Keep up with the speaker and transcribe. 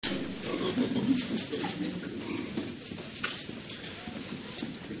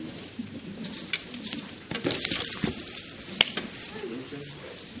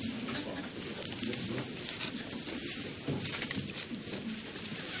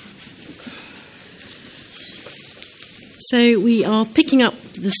So we are picking up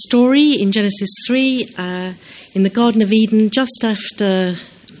the story in Genesis 3 in the Garden of Eden, just after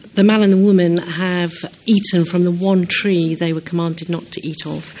the man and the woman have eaten from the one tree they were commanded not to eat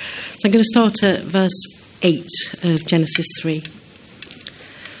of. So I'm going to start at verse 8 of Genesis 3.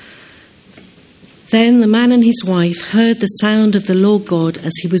 Then the man and his wife heard the sound of the Lord God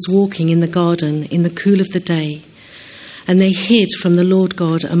as he was walking in the garden in the cool of the day, and they hid from the Lord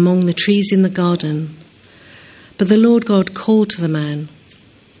God among the trees in the garden. But the Lord God called to the man,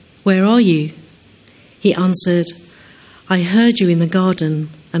 "Where are you?" He answered, "I heard you in the garden,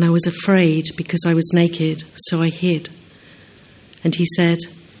 and I was afraid because I was naked, so I hid." And he said,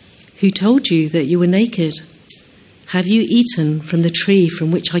 "Who told you that you were naked? Have you eaten from the tree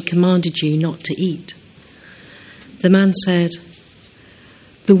from which I commanded you not to eat?" The man said,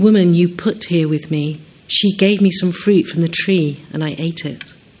 "The woman you put here with me, she gave me some fruit from the tree, and I ate it."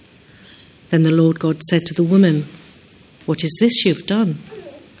 Then the Lord God said to the woman, "What is this you have done?"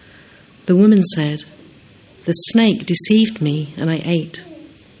 The woman said, "The snake deceived me, and I ate."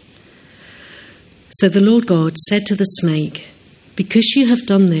 So the Lord God said to the snake, "Because you have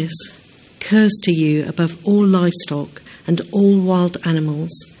done this, cursed are you above all livestock and all wild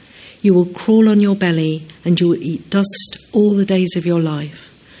animals. You will crawl on your belly, and you will eat dust all the days of your life.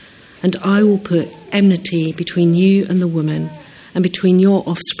 And I will put enmity between you and the woman, and between your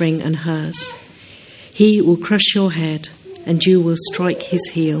offspring and hers. He will crush your head, and you will strike his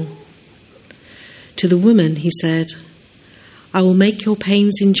heel." To the woman he said, "I will make your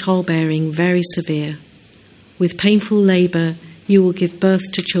pains in childbearing very severe. With painful labour you will give birth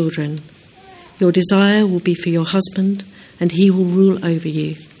to children. Your desire will be for your husband, and he will rule over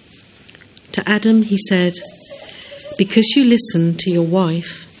you." To Adam he said, "Because you listened to your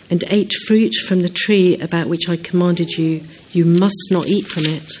wife and ate fruit from the tree about which I commanded you, you must not eat from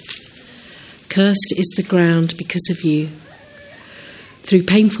it. Cursed is the ground because of you. Through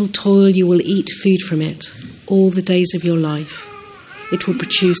painful toil you will eat food from it all the days of your life. It will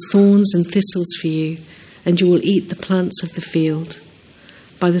produce thorns and thistles for you, and you will eat the plants of the field.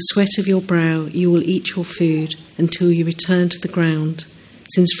 By the sweat of your brow you will eat your food until you return to the ground,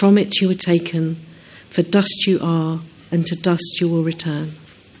 since from it you were taken, for dust you are, and to dust you will return."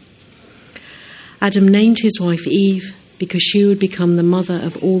 Adam named his wife Eve, because she would become the mother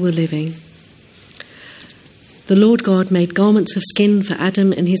of all the living. The Lord God made garments of skin for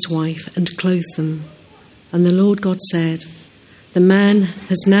Adam and his wife and clothed them. And the Lord God said, "The man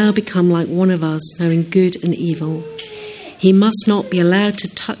has now become like one of us, knowing good and evil. He must not be allowed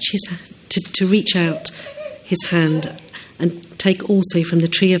to touch to reach out his hand and take also from the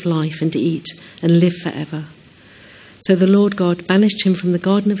tree of life and eat and live forever." So the Lord God banished him from the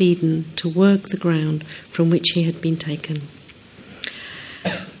Garden of Eden to work the ground from which he had been taken.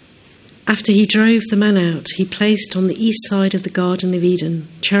 After he drove the man out, he placed on the east side of the Garden of Eden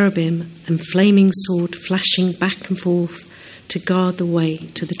cherubim and flaming sword flashing back and forth to guard the way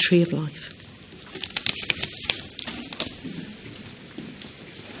to the tree of life.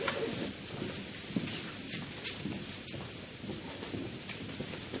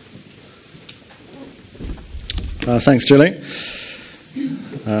 Thanks, Julie.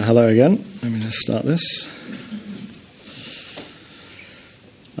 Hello again. Let me just start this.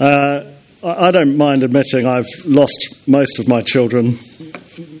 I don't mind admitting I've lost most of my children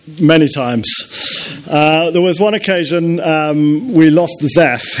many times. There was one occasion we lost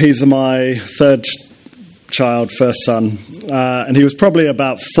Zeph. He's my third child, first son, and he was probably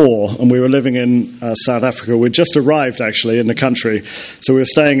about 4, and we were living in South Africa. We'd just arrived, actually, in the country, so we were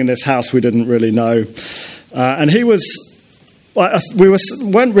staying in this house we didn't really know. And he was...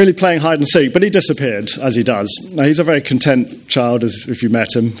 weren't really playing hide and seek, but he disappeared, as he does. Now, he's a very content child, as if you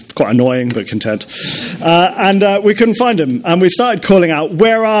met him. Quite annoying, but content. And we couldn't find him. And we started calling out,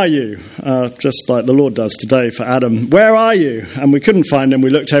 "Where are you?" Just like the Lord does today for Adam. "Where are you?" And we couldn't find him. We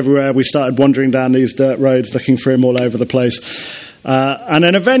looked everywhere. We started wandering down these dirt roads, looking for him all over the place. And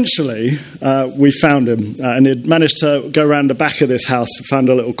then eventually we found him. And he'd managed to go around the back of this house, found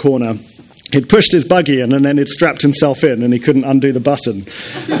a little corner. He'd pushed his buggy in, and then he'd strapped himself in, and he couldn't undo the button.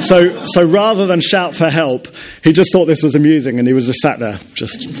 So rather than shout for help, he just thought this was amusing, and he was just sat there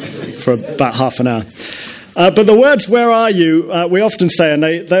just for about half an hour. But the words, "Where are you?" We often say, and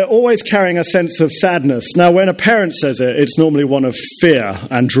they're always carrying a sense of sadness. Now, when a parent says it, it's normally one of fear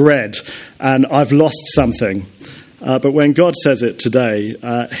and dread, and I've lost something. But when God says it today,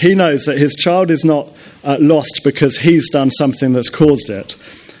 he knows that his child is not lost because he's done something that's caused it.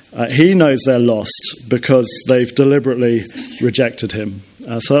 He knows they're lost because they've deliberately rejected him.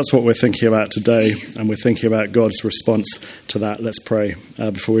 So that's what we're thinking about today, and we're thinking about God's response to that. Let's pray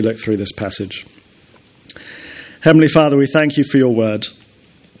before we look through this passage. Heavenly Father, we thank you for your word.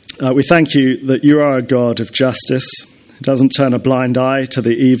 We thank you that you are a God of justice. It doesn't turn a blind eye to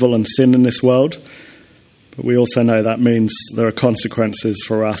the evil and sin in this world. But we also know that means there are consequences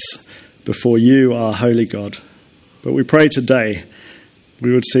for us before you, our holy God. But we pray today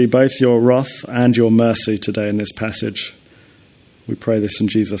we would see both your wrath and your mercy today in this passage. We pray this in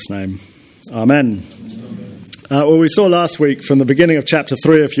Jesus' name. Amen. Well, we saw last week from the beginning of chapter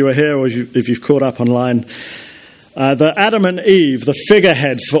 3, if you were here or if you've caught up online, that Adam and Eve, the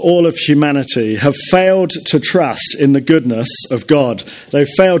figureheads for all of humanity, have failed to trust in the goodness of God. They've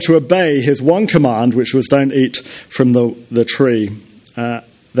failed to obey his one command, which was don't eat from the tree.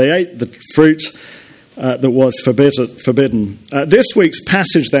 They ate the fruit that was forbidden. This week's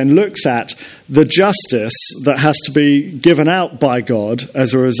passage then looks at the justice that has to be given out by God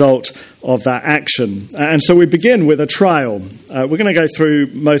as a result of that action. And so we begin with a trial. We're going to go through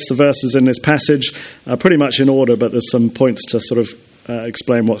most of the verses in this passage pretty much in order, but there's some points to sort of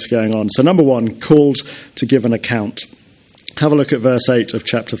explain what's going on. So number 1, called to give an account. Have a look at verse 8 of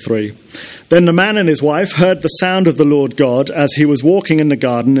chapter 3. Then the man and his wife heard the sound of the Lord God as he was walking in the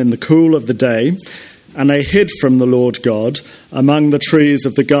garden in the cool of the day, and they hid from the Lord God among the trees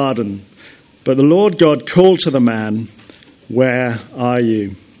of the garden. But the Lord God called to the man, "Where are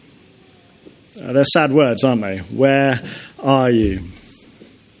you?" They're sad words, aren't they? Where are you?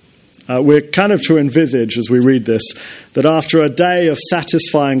 We're kind of to envisage, as we read this, that after a day of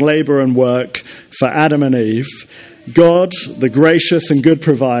satisfying labour and work for Adam and Eve, God, the gracious and good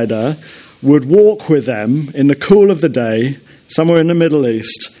provider, would walk with them in the cool of the day, somewhere in the Middle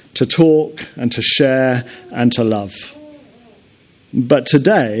East, to talk and to share and to love. But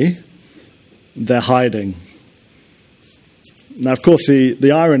today, they're hiding. Now, of course,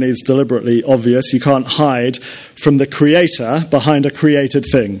 the irony is deliberately obvious. You can't hide from the creator behind a created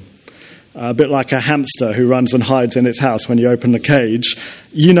thing. A bit like a hamster who runs and hides in its house when you open the cage.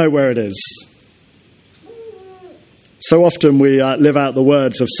 You know where it is. So often we live out the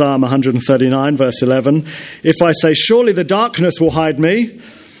words of Psalm 139, verse 11. If I say, surely the darkness will hide me,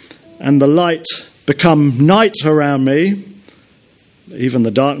 and the light become night around me, even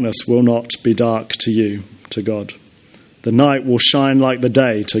the darkness will not be dark to you, to God. The night will shine like the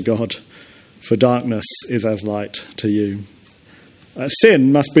day to God, for darkness is as light to you.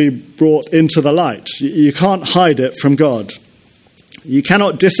 Sin must be brought into the light. You can't hide it from God. You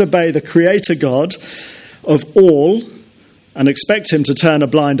cannot disobey the Creator God of all and expect him to turn a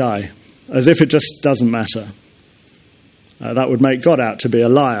blind eye, as if it just doesn't matter. That would make God out to be a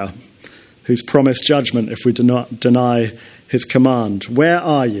liar who's promised judgment if we do not deny his command. Where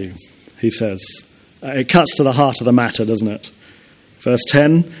are you? He says. It cuts to the heart of the matter, doesn't it? Verse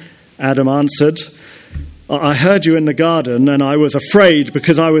 10, Adam answered, I heard you in the garden and I was afraid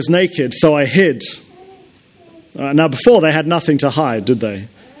because I was naked, so I hid. Now before they had nothing to hide, did they?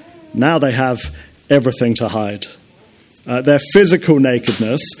 Now they have everything to hide. Their physical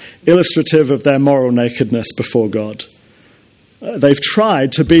nakedness, illustrative of their moral nakedness before God. They've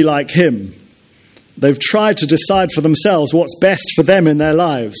tried to be like him. They've tried to decide for themselves what's best for them in their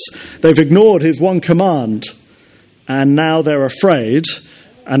lives. They've ignored his one command, and now they're afraid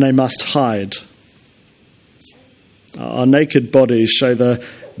and they must hide. Our naked bodies show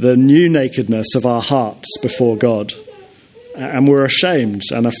the new nakedness of our hearts before God, and we're ashamed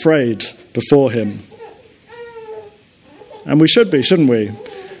and afraid before him. And we should be, shouldn't we?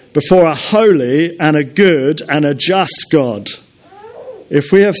 Before a holy and a good and a just God.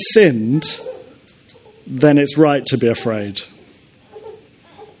 If we have sinned, then it's right to be afraid.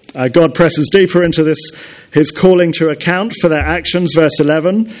 God presses deeper into his calling to account for their actions, verse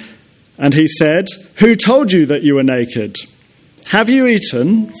 11. And he said, who told you that you were naked? Have you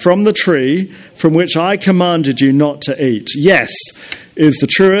eaten from the tree from which I commanded you not to eat? Yes, is the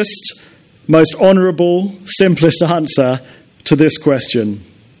truest, most honourable, simplest answer to this question.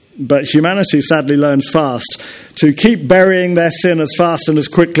 But humanity sadly learns fast to keep burying their sin as fast and as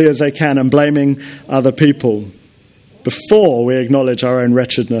quickly as they can and blaming other people before we acknowledge our own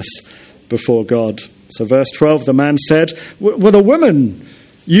wretchedness before God. So verse 12, the man said, well, the woman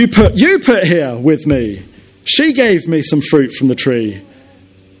you put here with me, she gave me some fruit from the tree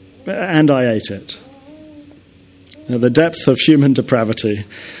and I ate it. Now, the depth of human depravity,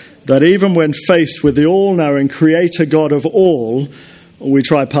 that even when faced with the all-knowing creator God of all, we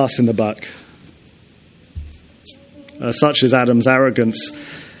try passing the buck. Such is Adam's arrogance.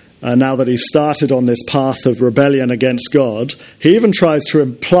 Now that he's started on this path of rebellion against God, he even tries to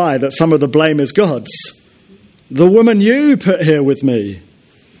imply that some of the blame is God's. The woman you put here with me.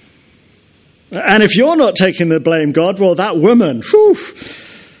 And if you're not taking the blame, God, well, that woman,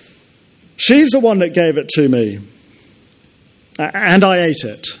 she's the one that gave it to me. And I ate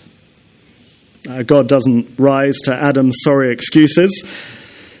it. God doesn't rise to Adam's sorry excuses.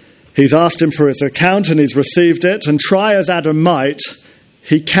 He's asked him for his account and he's received it. And try as Adam might,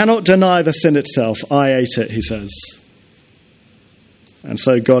 he cannot deny the sin itself. I ate it, he says. And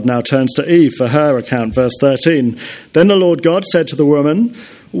so God now turns to Eve for her account, verse 13. Then the Lord God said to the woman,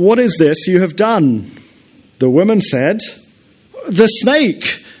 "What is this you have done?" The woman said, "The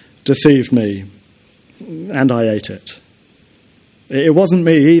snake deceived me, and I ate it." It wasn't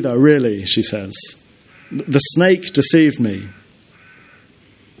me either, really, she says. The snake deceived me.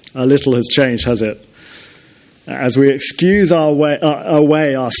 A little has changed, has it? As we excuse away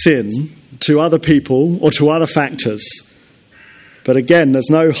our sin to other people or to other factors. But again, there's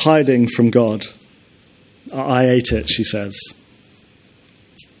no hiding from God. I ate it, she says.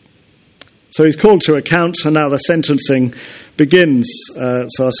 So he's called to account, and now the sentencing begins.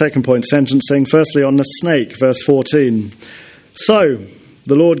 So our second point, sentencing. Firstly, on the snake, verse 14. So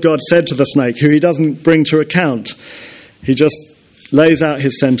the Lord God said to the snake, who he doesn't bring to account, he just lays out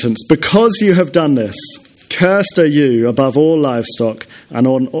his sentence. Because you have done this, cursed are you above all livestock and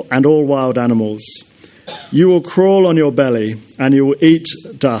all wild animals. You will crawl on your belly, and you will eat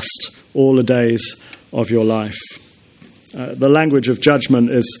dust all the days of your life. The language of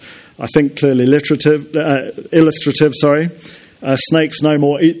judgment is, I think, clearly illustrative. Snakes no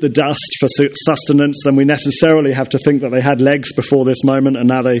more eat the dust for sustenance than we necessarily have to think that they had legs before this moment, and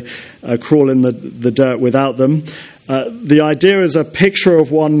now they crawl in the dirt without them. The idea is a picture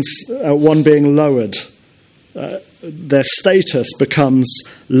of one being lowered. Their status becomes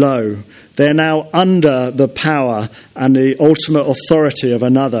low. They're now under the power and the ultimate authority of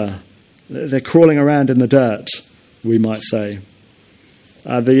another. They're crawling around in the dirt, we might say.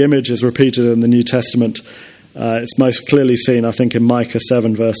 The image is repeated in the New Testament. It's most clearly seen, I think, in Micah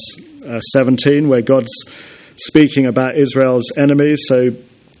 7, verse 17, where God's speaking about Israel's enemies. So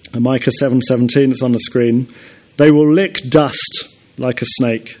Micah 7:17, it's on the screen. They will lick dust like a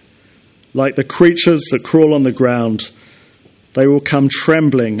snake, like the creatures that crawl on the ground. They will come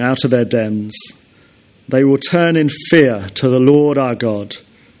trembling out of their dens. They will turn in fear to the Lord our God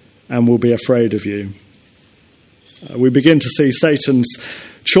and will be afraid of you. We begin to see Satan's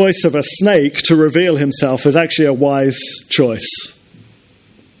choice of a snake to reveal himself as actually a wise choice.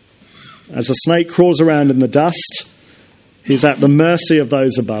 As a snake crawls around in the dust, he's at the mercy of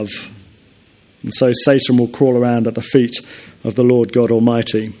those above. And so Satan will crawl around at the feet of the Lord God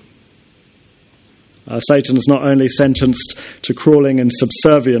Almighty. Satan is not only sentenced to crawling in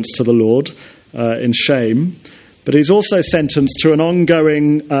subservience to the Lord in shame, but he's also sentenced to an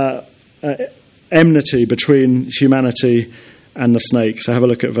ongoing enmity between humanity and the snake. So have a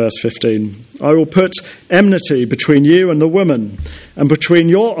look at verse 15. I will put enmity between you and the woman, and between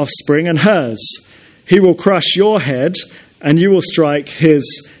your offspring and hers. He will crush your head, and you will strike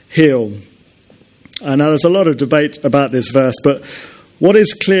his heel. Now there's a lot of debate about this verse, but what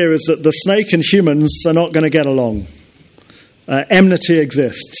is clear is that the snake and humans are not going to get along. Enmity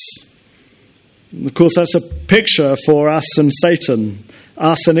exists. Of course, that's a picture for us and Satan,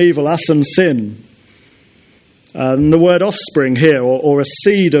 us and evil, us and sin. And the word offspring here, or a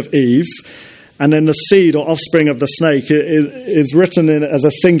seed of Eve, and then the seed or offspring of the snake is written in as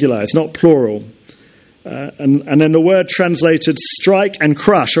a singular. It's not plural. And then the word translated strike and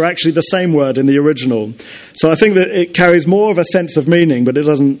crush are actually the same word in the original. So I think that it carries more of a sense of meaning, but it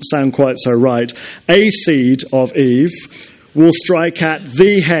doesn't sound quite so right. A seed of Eve will strike at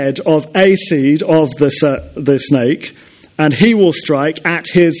the head of a seed of the snake, and he will strike at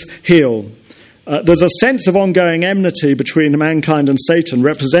his heel. There's a sense of ongoing enmity between mankind and Satan,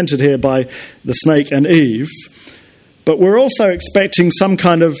 represented here by the snake and Eve. But we're also expecting some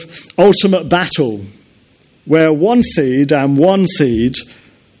kind of ultimate battle, where one seed and one seed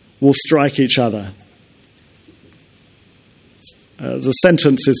will strike each other. The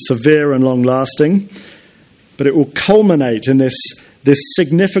sentence is severe and long-lasting, but it will culminate in this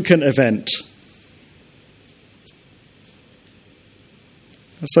significant event.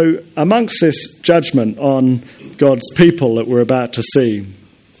 So amongst this judgment on God's people that we're about to see,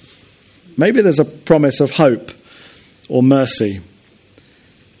 maybe there's a promise of hope or mercy.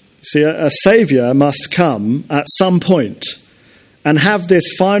 See, a saviour must come at some point and have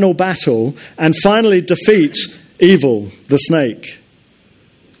this final battle and finally defeat evil, the snake.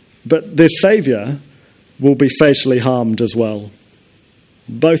 But this saviour will be fatally harmed as well.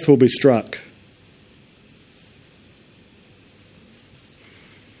 Both will be struck.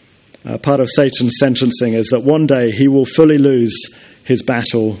 Part of Satan's sentencing is that one day he will fully lose his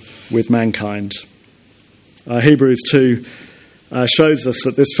battle with mankind. Hebrews 2 shows us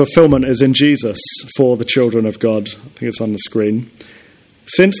that this fulfillment is in Jesus for the children of God. I think it's on the screen.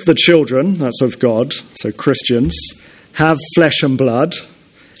 Since the children, that's of God, so Christians, have flesh and blood,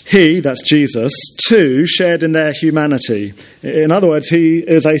 he, that's Jesus, too shared in their humanity. In other words, he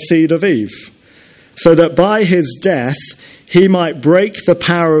is a seed of Eve, so that by his death he might break the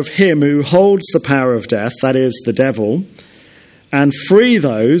power of him who holds the power of death, that is, the devil, and free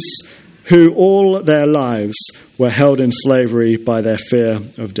those who all their lives were held in slavery by their fear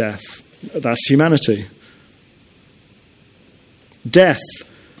of death. That's humanity. Death,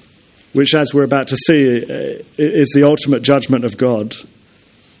 which, as we're about to see, is the ultimate judgment of God,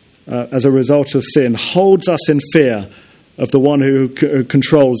 as a result of sin, holds us in fear of the one who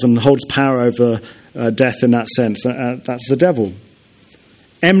controls and holds power over death in that sense. That's the devil.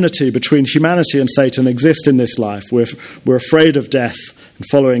 Enmity between humanity and Satan exists in this life. We're afraid of death and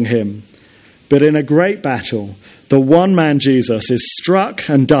following him. But in a great battle, the one man Jesus is struck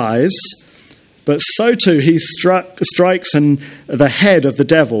and dies, but so too he strikes in the head of the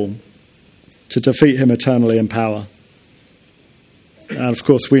devil to defeat him eternally in power. And of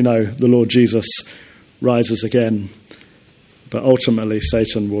course we know the Lord Jesus rises again, but ultimately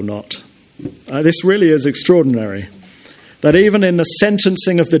Satan will not. This really is extraordinary, that even in the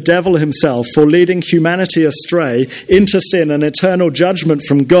sentencing of the devil himself for leading humanity astray into sin and eternal judgment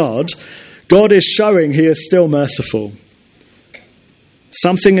from God, God is showing he is still merciful.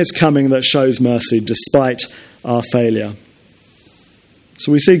 Something is coming that shows mercy despite our failure.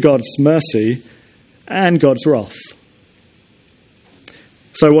 So we see God's mercy and God's wrath.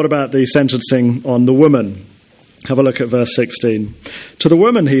 So what about the sentencing on the woman? Have a look at verse 16. To the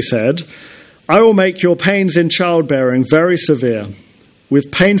woman he said, I will make your pains in childbearing very severe.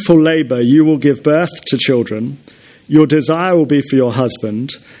 With painful labour you will give birth to children. Your desire will be for your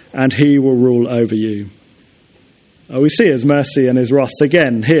husband, and he will rule over you. We see his mercy and his wrath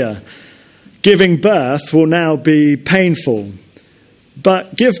again here. Giving birth will now be painful,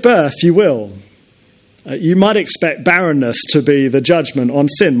 but give birth you will. You might expect barrenness to be the judgment on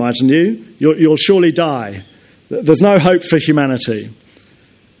sin, mightn't you? You'll surely die. There's no hope for humanity.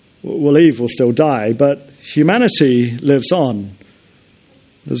 Well, Eve will still die, but humanity lives on.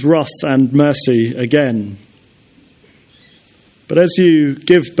 There's wrath and mercy again. But as you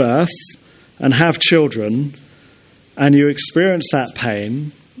give birth and have children, and you experience that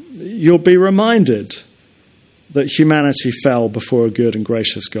pain, you'll be reminded that humanity fell before a good and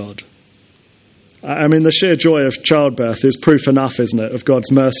gracious God. I mean, the sheer joy of childbirth is proof enough, isn't it, of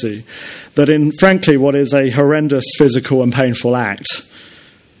God's mercy, that in, frankly, what is a horrendous physical and painful act,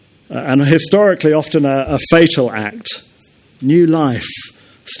 and historically often a fatal act, new life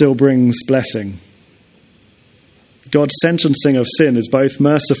still brings blessing. God's sentencing of sin is both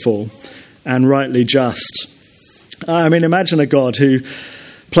merciful and rightly just. I mean, imagine a God who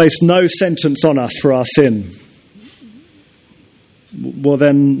placed no sentence on us for our sin. Well,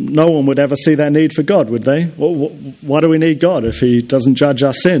 then no one would ever see their need for God, would they? Why do we need God if he doesn't judge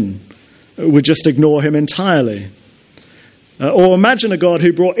our sin? We'd just ignore him entirely. Or imagine a God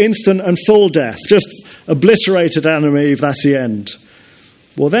who brought instant and full death, just obliterated Adam and Eve, that's the end.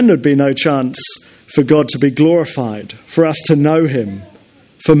 Well, then there'd be no chance for God to be glorified, for us to know him,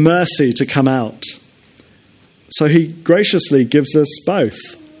 for mercy to come out. So he graciously gives us both.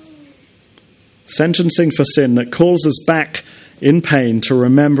 Sentencing for sin that calls us back in pain to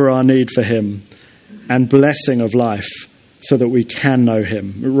remember our need for him, and blessing of life so that we can know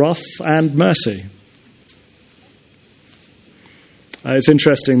him. Wrath and mercy. It's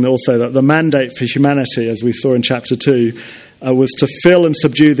interesting also that the mandate for humanity, as we saw in chapter 2, was to fill and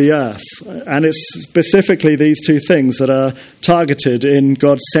subdue the earth. And it's specifically these two things that are targeted in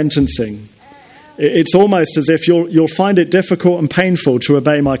God's sentencing. It's almost as if you'll find it difficult and painful to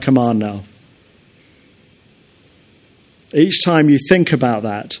obey my command now. Each time you think about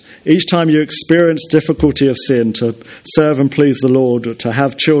that, each time you experience difficulty of sin, to serve and please the Lord, or to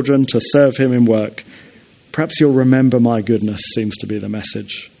have children, to serve him in work, perhaps you'll remember my goodness, seems to be the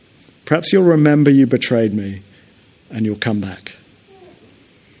message. Perhaps you'll remember you betrayed me and you'll come back.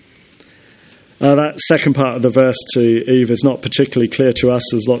 That second part of the verse to Eve is not particularly clear to us.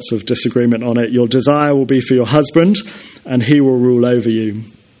 There's lots of disagreement on it. Your desire will be for your husband and he will rule over you.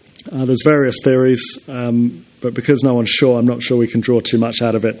 There's various theories, but because no one's sure, I'm not sure we can draw too much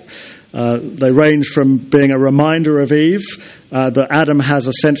out of it They range from being a reminder of Eve, that Adam has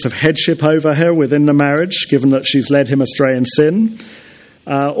a sense of headship over her within the marriage, given that she's led him astray in sin,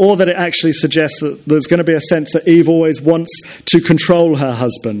 or that it actually suggests that there's going to be a sense that Eve always wants to control her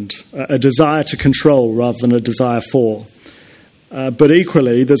husband, a desire to control rather than a desire for. But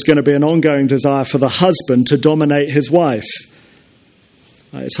equally, there's going to be an ongoing desire for the husband to dominate his wife.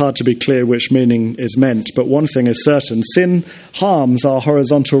 It's hard to be clear which meaning is meant, but one thing is certain: sin harms our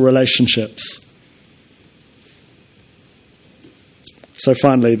horizontal relationships. So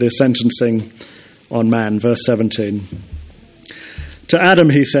finally, the sentencing on man, verse 17. To Adam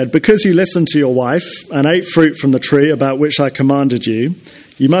he said, "Because you listened to your wife and ate fruit from the tree about which I commanded you,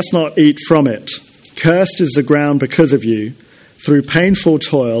 you must not eat from it. Cursed is the ground because of you. Through painful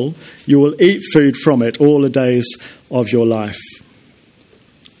toil, you will eat food from it all the days of your life."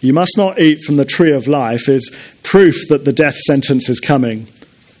 You must not eat from the tree of life is proof that the death sentence is coming.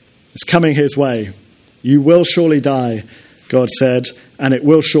 It's coming his way. You will surely die, God said, and it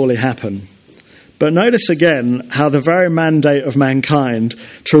will surely happen. But notice again how the very mandate of mankind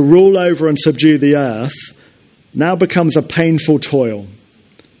to rule over and subdue the earth now becomes a painful toil.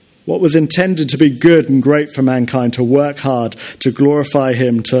 What was intended to be good and great for mankind, to work hard, to glorify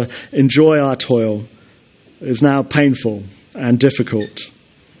him, to enjoy our toil, is now painful and difficult.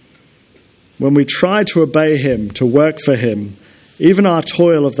 When we try to obey him, to work for him, even our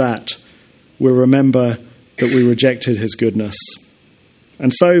toil of that, we'll remember that we rejected his goodness.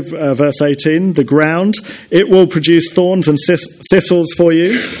 And so, verse 18, the ground, it will produce thorns and thistles for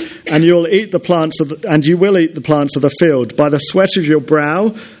you, and you will eat the plants of the field. By the sweat of your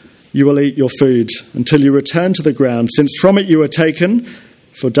brow, you will eat your food until you return to the ground, since from it you were taken,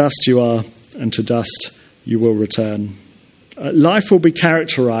 for dust you are, and to dust you will return. Life will be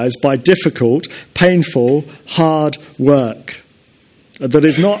characterized by difficult, painful, hard work that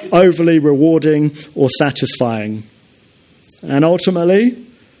is not overly rewarding or satisfying. And ultimately,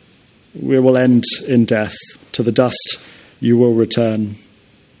 we will end in death. To the dust you will return.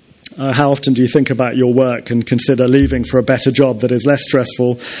 How often do you think about your work and consider leaving for a better job that is less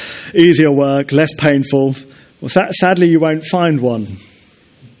stressful, easier work, less painful? Well, sadly, you won't find one.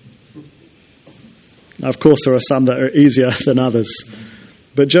 Now, of course, there are some that are easier than others.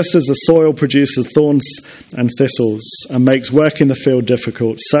 But just as the soil produces thorns and thistles and makes work in the field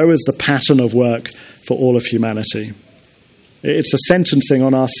difficult, so is the pattern of work for all of humanity. It's a sentencing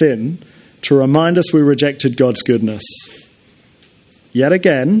on our sin to remind us we rejected God's goodness. Yet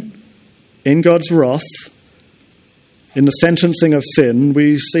again, in God's wrath, in the sentencing of sin,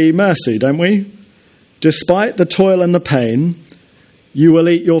 we see mercy, don't we? Despite the toil and the pain, you will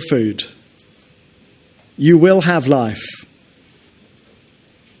eat your food. You will have life.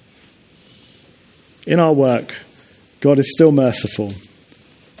 In our work, God is still merciful.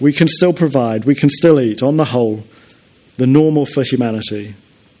 We can still provide. We can still eat, on the whole, the normal for humanity.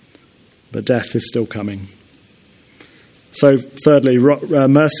 But death is still coming. So, thirdly,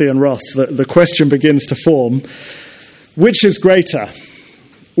 mercy and wrath. The question begins to form, which is greater?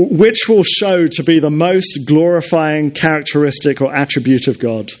 Which will show to be the most glorifying characteristic or attribute of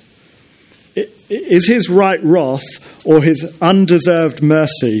God? Is his right wrath or his undeserved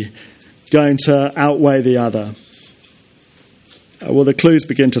mercy going to outweigh the other? Well, the clues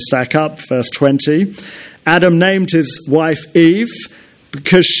begin to stack up. Verse 20. Adam named his wife Eve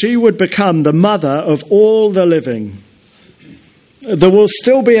because she would become the mother of all the living. There will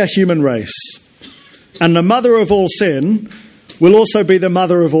still be a human race, and the mother of all sin will also be the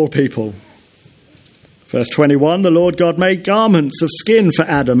mother of all people. Verse 21, the Lord God made garments of skin for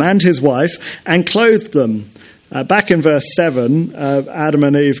Adam and his wife and clothed them. Back in verse 7, Adam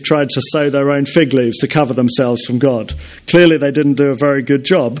and Eve tried to sew their own fig leaves to cover themselves from God. Clearly they didn't do a very good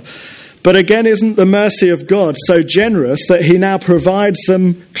job. But again, isn't the mercy of God so generous that he now provides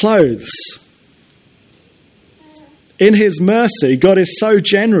them clothes? In his mercy, God is so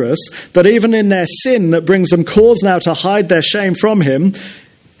generous that even in their sin that brings them cause now to hide their shame from him,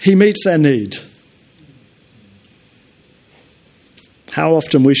 he meets their need. How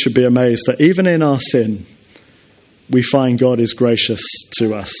often we should be amazed that even in our sin, we find God is gracious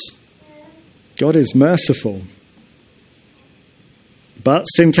to us. God is merciful. But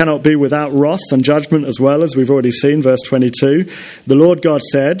sin cannot be without wrath and judgment as well, as we've already seen, verse 22. The Lord God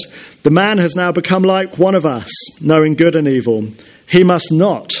said, the man has now become like one of us, knowing good and evil. He must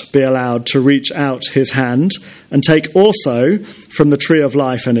not be allowed to reach out his hand and take also from the tree of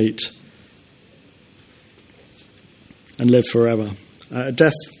life and eat and live forever.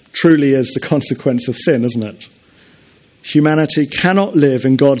 Death truly is the consequence of sin, isn't it? Humanity cannot live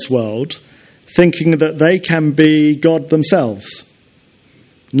in God's world thinking that they can be God themselves.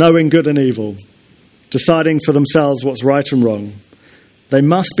 knowing good and evil, deciding for themselves what's right and wrong. They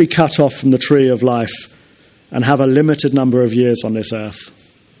must be cut off from the tree of life and have a limited number of years on this earth.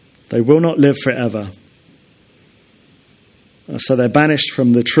 They will not live forever. So they're banished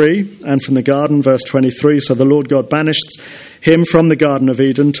from the tree and from the garden, verse 23. So the Lord God banished him from the Garden of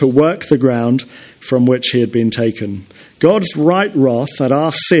Eden to work the ground from which he had been taken. God's right wrath at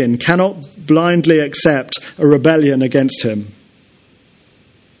our sin cannot blindly accept a rebellion against him.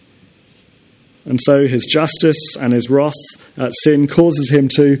 And so his justice and his wrath at sin causes him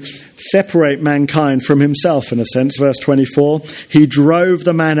to separate mankind from himself, in a sense. Verse 24, he drove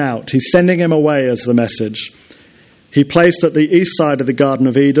the man out. He's sending him away as the message. He placed at the east side of the Garden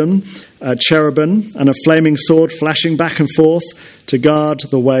of Eden a cherubim and a flaming sword flashing back and forth to guard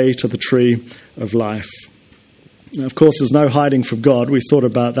the way to the tree of life. Now, of course, there's no hiding from God. We thought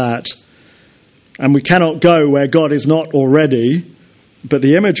about that. And we cannot go where God is not already. But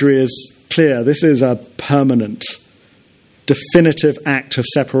the imagery is clear. This is a permanent, definitive act of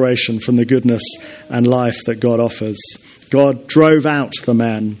separation from the goodness and life that God offers. God drove out the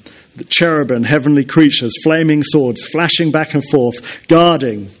man. The cherubim, heavenly creatures, flaming swords, flashing back and forth,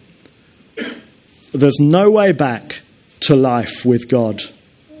 guarding. There's no way back to life with God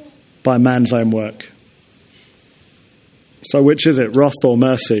by man's own work. So which is it, wrath or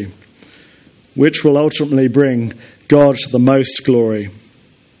mercy? Which will ultimately bring God the most glory?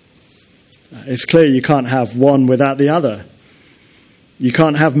 It's clear you can't have one without the other. You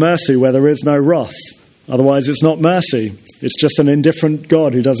can't have mercy where there is no wrath. Otherwise it's not mercy. It's just an indifferent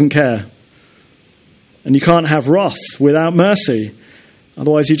God who doesn't care. And you can't have wrath without mercy.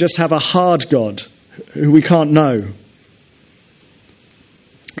 Otherwise you just have a hard God who we can't know.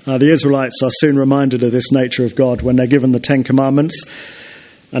 The Israelites are soon reminded of this nature of God when they're given the Ten Commandments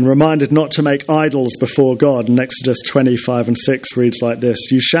and reminded not to make idols before God. And Exodus 25 and 6 reads like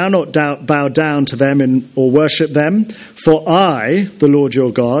this: "You shall not bow down to them or worship them, for I, the Lord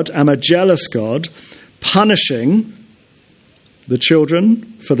your God, am a jealous God, punishing the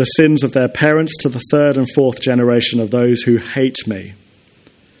children for the sins of their parents to the third and fourth generation of those who hate me,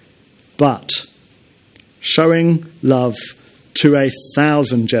 but showing love to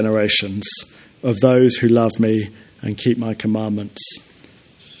 1,000 generations of those who love me and keep my commandments."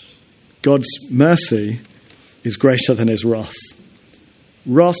 God's mercy is greater than his wrath.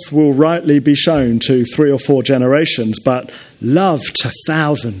 Wrath will rightly be shown to 3 or 4 generations, but love to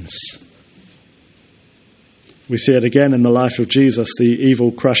thousands. We see it again in the life of Jesus, the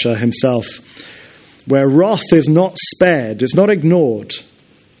evil crusher himself, where wrath is not spared, it's not ignored.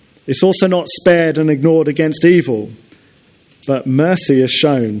 It's also not spared and ignored against evil, but mercy is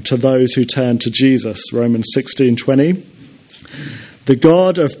shown to those who turn to Jesus. Romans 16:20. The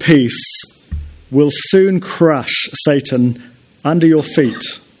God of peace will soon crush Satan under your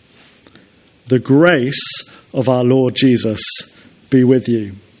feet. The grace of our Lord Jesus be with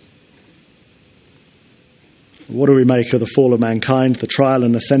you. What do we make of the fall of mankind, the trial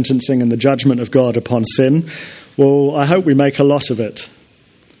and the sentencing and the judgment of God upon sin? Well, I hope we make a lot of it.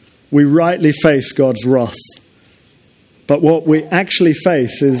 We rightly face God's wrath, but what we actually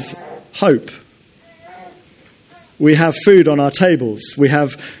face is hope. We have food on our tables. We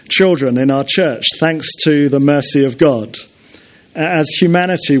have children in our church, thanks to the mercy of God. As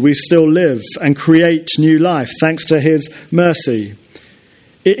humanity, we still live and create new life, thanks to his mercy.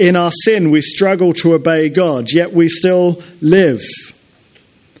 In our sin, we struggle to obey God, yet we still live.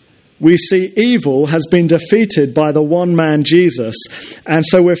 We see evil has been defeated by the one man, Jesus, and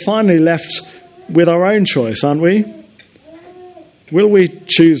so we're finally left with our own choice, aren't we? Will we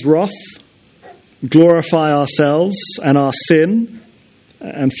choose wrath, glorify ourselves and our sin,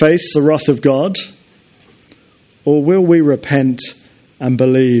 and face the wrath of God? Or will we repent and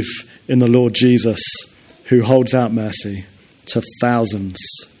believe in the Lord Jesus, who holds out mercy to thousands,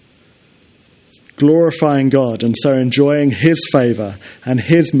 glorifying God and so enjoying his favour and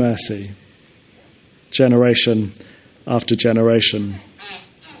his mercy generation after generation?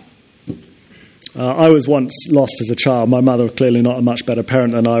 I was once lost as a child. My mother was clearly not a much better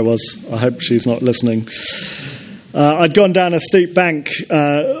parent than I was. I hope she's not listening. I'd gone down a steep bank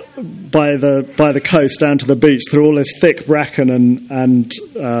by the coast down to the beach through all this thick bracken and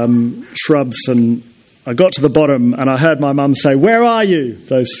shrubs, and I got to the bottom and I heard my mum say, "Where are you?"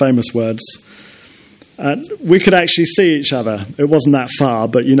 Those famous words. And we could actually see each other. It wasn't that far,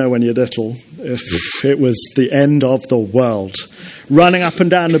 but you know when you're little, it was the end of the world. Running up and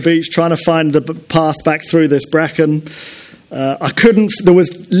down the beach, trying to find the path back through this bracken. There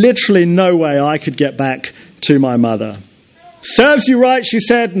was literally no way I could get back to my mother. "Serves you right," she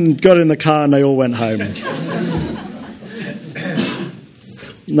said, and got in the car and they all went home.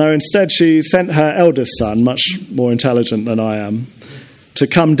 No, instead she sent her eldest son, much more intelligent than I am, to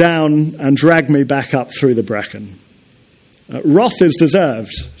come down and drag me back up through the bracken. Wrath is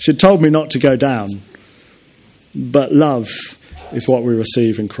deserved. She'd told me not to go down. But love is what we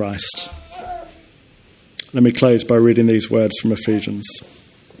receive in Christ. Let me close by reading these words from Ephesians.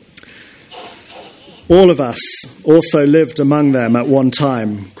 All of us also lived among them at one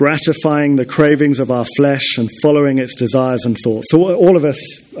time, gratifying the cravings of our flesh and following its desires and thoughts. So all of us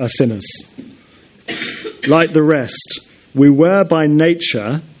are sinners. Like the rest, we were by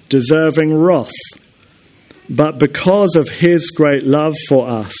nature deserving wrath. But because of his great love for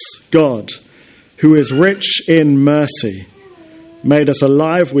us, God, who is rich in mercy, made us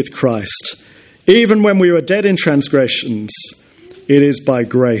alive with Christ. Even when we were dead in transgressions, it is by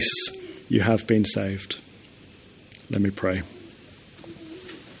grace you have been saved. Let me pray.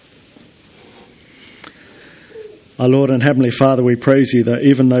 Our Lord and Heavenly Father, we praise you that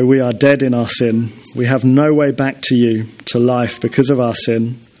even though we are dead in our sin, we have no way back to you, to life, because of our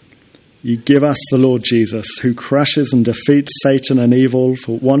sin. You give us the Lord Jesus, who crushes and defeats Satan and evil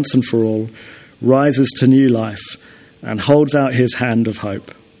for once and for all, rises to new life, and holds out his hand of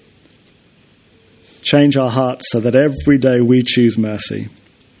hope. Change our hearts so that every day we choose mercy,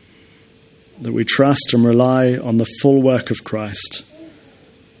 that we trust and rely on the full work of Christ,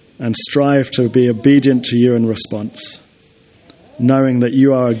 and strive to be obedient to you in response, knowing that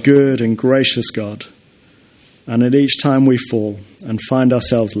you are a good and gracious God, and at each time we fall and find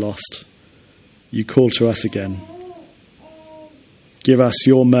ourselves lost, you call to us again. Give us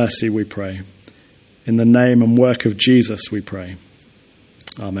your mercy, we pray. In the name and work of Jesus, we pray.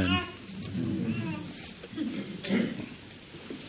 Amen.